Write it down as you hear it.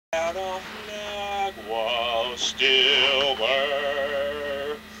Out of flag was still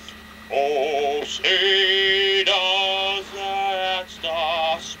there. Oh, say does that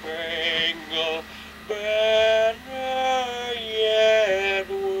star-spangled banner yet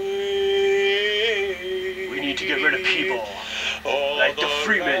wave? We need to get rid of people like the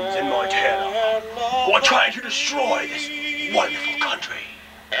FreeMans in Montana who are trying to destroy this wonderful country.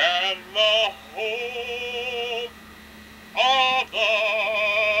 And the hope of the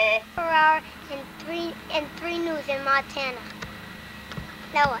and 3 news in Montana.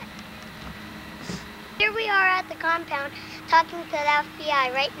 Now what? Here we are at the compound talking to the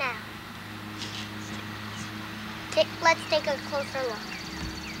FBI right now. Let's take a closer look.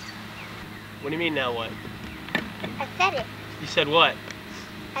 What do you mean now what? I said it. You said what?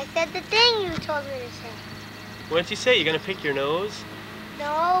 I said the thing you told me to say. What did you say? You're gonna pick your nose?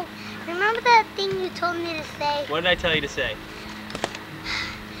 No. Remember that thing you told me to say? What did I tell you to say?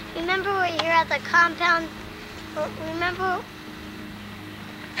 Remember we're here at the compound? Remember?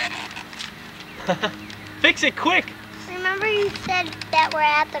 Fix it quick! Remember you said that we're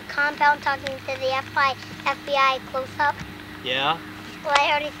at the compound talking to the FBI close-up? Yeah? Well, I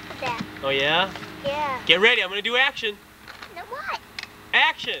already said that. Oh yeah? Yeah. Get ready, I'm gonna do action! No, what?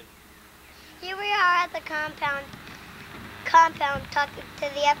 Action! Here we are at the compound talking to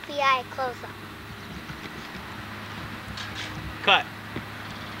the FBI close-up. Cut.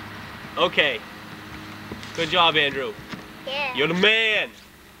 Okay. Good job, Andrew. Yeah. You're the man!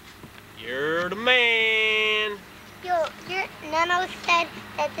 You're the man! Nano said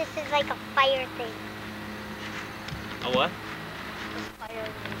that this is like a fire thing. A what? A fire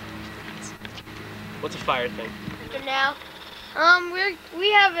thing. What's a fire thing? Good now.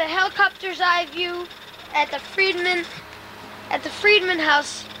 We have a helicopter's eye view at the FreeMan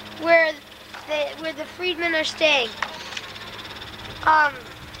house where the FreeMan are staying.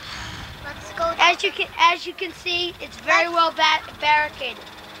 Let's go. As you can see, it's very well barricaded.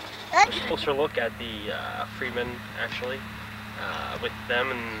 A closer look at the FreeMan, actually, with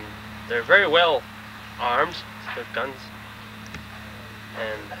them, and they're very well armed with guns,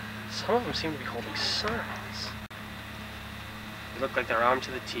 and some of them seem to be holding signs. They look like they're armed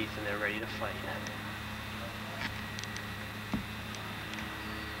to the teeth and they're ready to fight.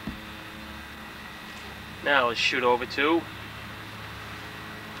 Now let's shoot over to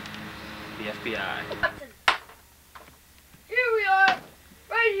the FBI. Here we are,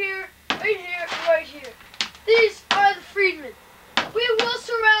 right here, right here, right here. These are the FreeMan. We will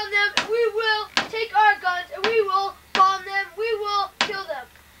surround them, and we will take our guns, and we will bomb them, we will kill them.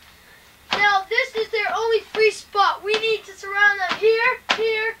 Now, this is their only free spot. We need to surround them here,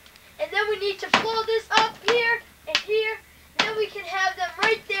 here, and then we need to blow this up here, and here, and then we can have them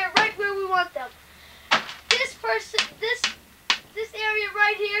right there, right where we want them. This area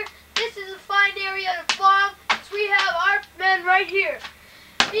right here, this is a fine area to bomb, so we have our men right here.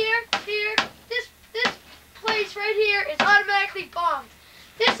 Here, this place right here is automatically bombed.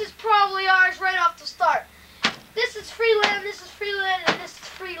 This is probably ours right off the start. This is free land, and this is free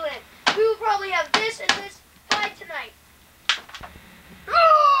land. We will probably have this and this by tonight.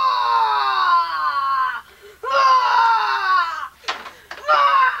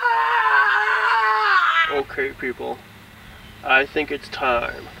 Okay, people. I think it's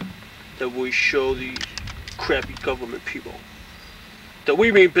time that we show these crappy government people that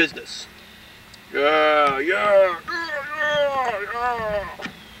we mean business. Yeah.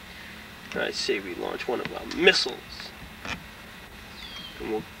 I say we launch one of our missiles,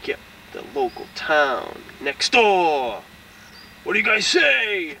 and we'll get the local town next door. What do you guys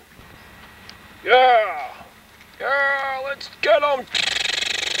say? Yeah, let's get them.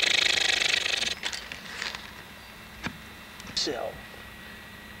 So,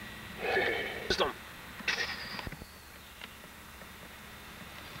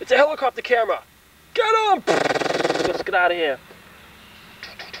 it's a helicopter camera. Get them! Let's get out of here.